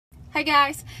Hi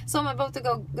guys, so I'm about to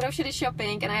go grocery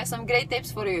shopping and I have some great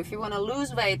tips for you if you want to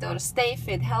lose weight or stay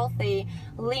fit, healthy,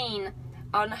 lean,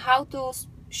 on how to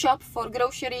shop for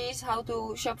groceries, how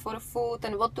to shop for food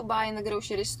and what to buy in the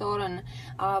grocery store and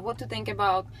what to think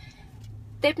about.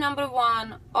 Tip number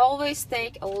 1, always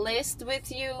take a list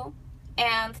with you,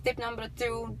 and tip number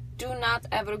 2, do not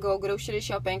ever go grocery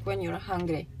shopping when you're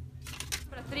hungry.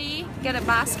 Number 3, get a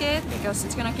basket because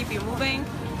it's gonna keep you moving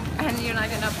and you're not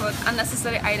gonna put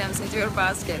unnecessary items into your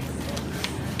basket.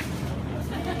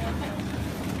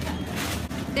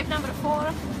 Tip number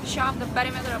 4, shop the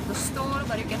perimeter of the store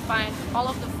where you can find all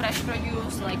of the fresh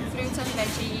produce like fruits and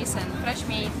veggies and fresh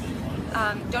meat.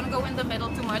 Don't go in the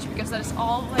middle too much because there's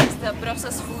always the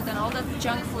processed food and all that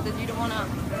junk food that you don't want to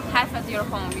have at your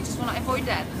home. You just want to avoid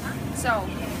that. So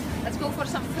let's go for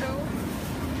some fruit.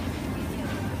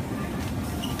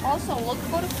 Also look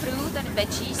for fruit and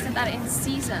veggies that are in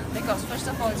season because first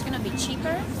of all it's going to be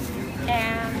cheaper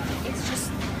and it's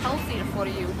just healthier for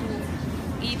you to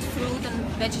eat fruit and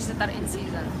veggies that are in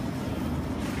season.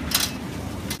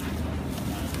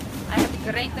 I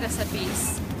have great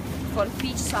recipes for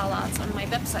peach salads on my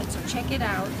website, so check it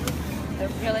out. They're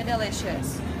really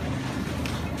delicious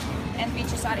and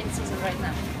peaches are in season right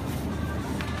now.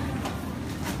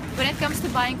 When it comes to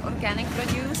buying organic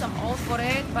produce, I'm all for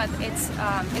it, but it's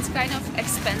kind of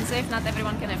expensive. Not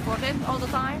everyone can afford it all the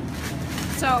time.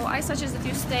 So I suggest that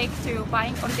you stick to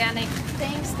buying organic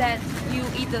things that you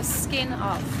eat the skin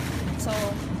of. So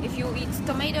if you eat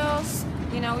tomatoes,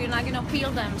 you know, you're not gonna peel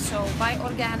them, so buy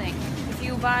organic. If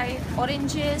you buy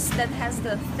oranges that has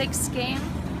the thick skin,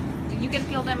 you can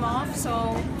peel them off,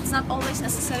 so it's not always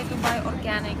necessary to buy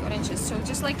organic oranges. So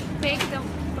just like pick the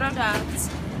products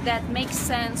that make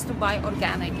sense to buy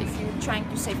organic if you're trying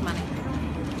to save money.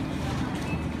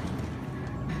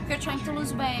 If you're trying to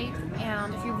lose weight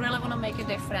and if you really want to make a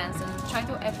difference and try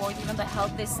to avoid even the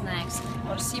healthy snacks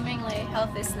or seemingly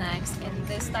healthy snacks in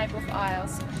this type of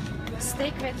aisles,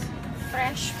 stick with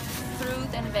fresh fruit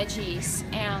and veggies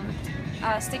and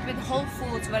stick with whole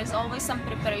foods where there's always some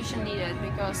preparation needed,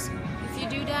 because if you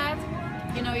do that,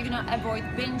 you know, you're gonna avoid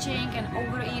binging and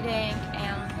overeating,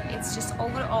 and it's just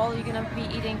overall you're gonna be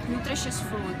eating nutritious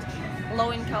food,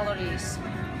 low in calories.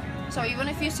 So even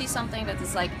if you see something that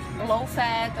is like low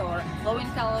fat or low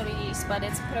in calories but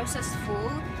it's processed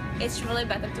food, it's really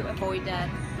better to avoid that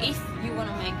if you want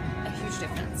to make a huge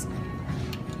difference.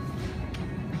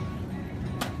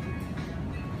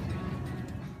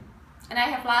 And I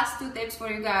have last 2 tips for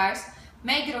you guys.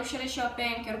 Make grocery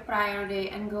shopping your priority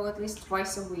and go at least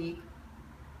twice a week.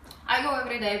 I go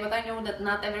every day, but I know that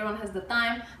not everyone has the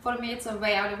time. For me, it's a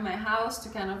way out of my house to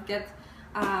kind of get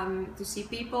to see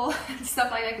people and stuff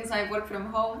like that because I work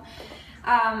from home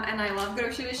and I love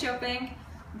grocery shopping.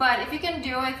 But if you can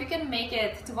do it, if you can make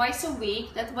it twice a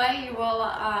week, that way you will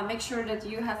make sure that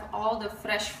you have all the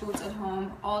fresh foods at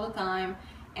home all the time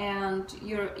and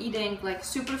you're eating like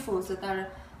superfoods that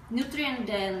are nutrient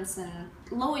dense and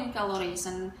low in calories,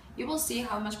 and you will see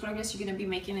how much progress you're going to be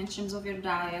making in terms of your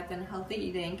diet and healthy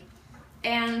eating.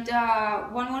 And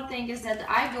one more thing is that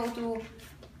I go to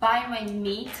buy my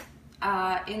meat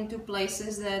into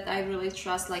places that I really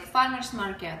trust, like farmers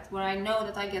market, where I know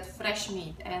that I get fresh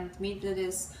meat and meat that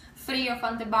is free of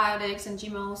antibiotics and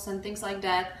GMOs and things like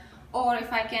that. Or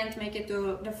if I can't make it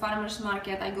to the farmers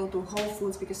market, I go to Whole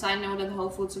Foods because I know that Whole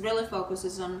Foods really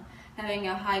focuses on having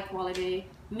a high quality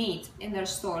meat in their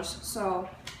stores. So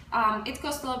it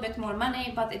costs a little bit more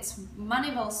money, but it's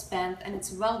money well spent and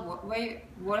it's way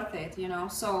worth it, you know.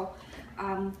 So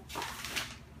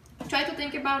try to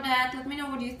think about that. Let me know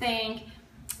what you think.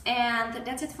 And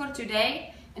that's it for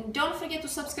today. And don't forget to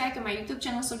subscribe to my YouTube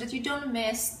channel so that you don't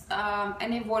miss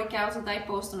any workouts that I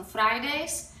post on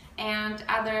Fridays and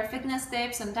other fitness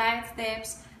tips and diet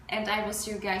tips. And I will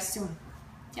see you guys soon.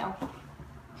 Ciao.